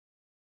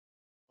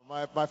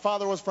My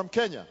father was from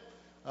Kenya,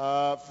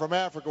 from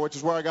Africa, which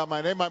is where I got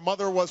my name. My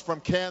mother was from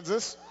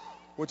Kansas,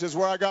 which is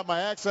where I got my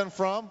accent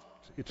from.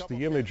 It's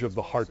the image of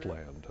the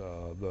heartland,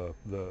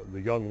 the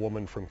young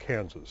woman from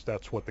Kansas.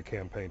 That's what the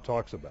campaign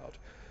talks about.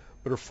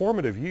 But her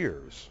formative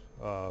years,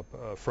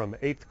 from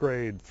 8th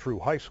grade through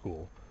high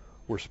school,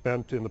 were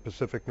spent in the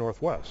Pacific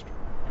Northwest.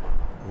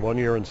 1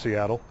 year in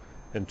Seattle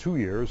and 2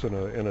 years in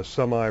a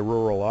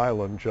semi-rural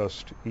island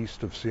just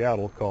east of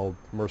Seattle called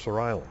Mercer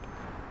Island.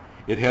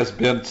 It has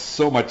been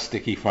so much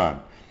sticky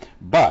fun.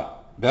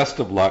 But best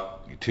of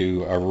luck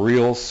to a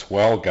real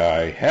swell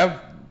guy. Have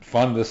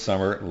fun this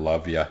summer.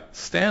 Love ya,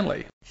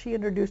 Stanley. She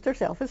introduced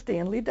herself as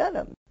Stanley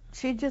Dunham.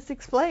 She just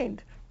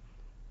explained,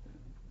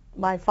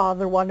 my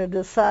father wanted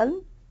a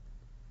son,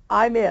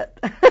 I'm it.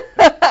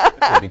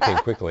 It became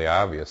quickly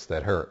obvious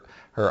that her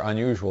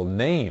unusual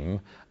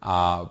name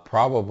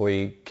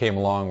probably came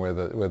along with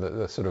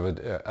a sort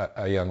of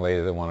a young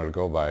lady that wanted to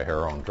go by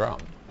her own drum.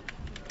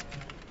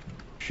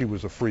 She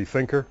was a free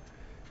thinker.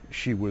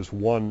 She was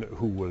one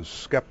who was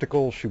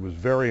skeptical. She was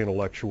very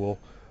intellectual.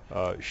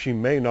 She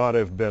may not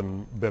have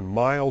been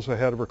miles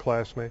ahead of her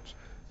classmates,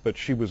 but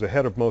she was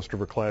ahead of most of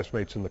her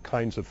classmates in the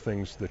kinds of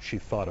things that she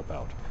thought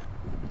about.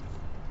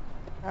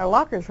 Our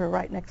lockers were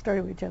right next door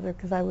to each other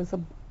because I was a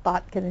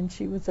Botkin and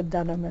she was a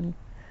Dunham, and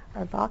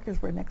our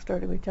lockers were next door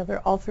to each other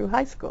all through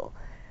high school.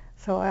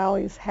 So I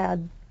always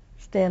had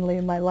Stanley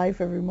in my life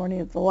every morning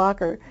at the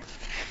locker.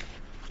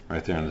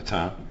 Right there on the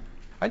top.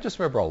 I just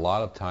remember a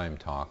lot of time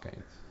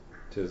talking.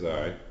 'Tis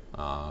I.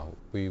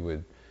 We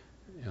would,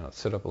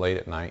 sit up late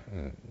at night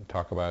and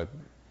talk about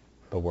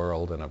the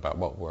world and about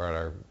what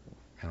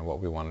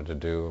we wanted to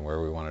do and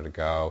where we wanted to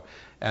go,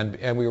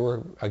 and we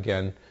were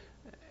again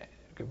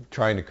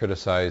trying to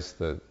criticize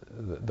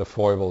the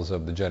foibles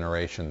of the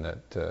generation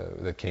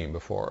that came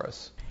before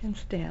us. And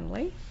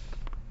Stanley,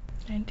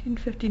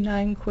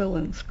 1959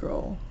 Quillen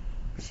Scroll.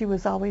 She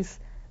was always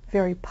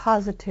very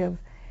positive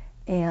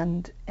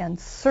and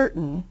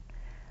certain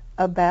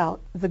about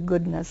the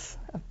goodness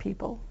of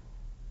people.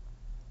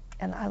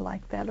 And I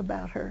like that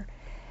about her.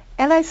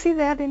 And I see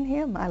that in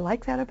him. I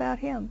like that about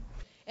him.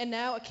 And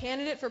now a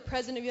candidate for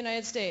President of the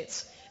United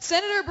States,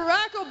 Senator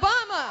Barack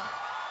Obama.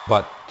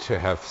 But to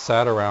have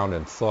sat around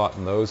and thought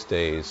in those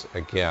days,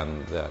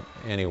 again, that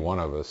any one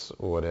of us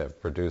would have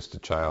produced a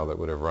child that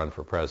would have run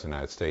for President of the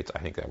United States, I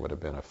think that would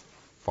have been a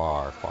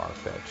far,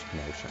 far-fetched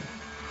notion.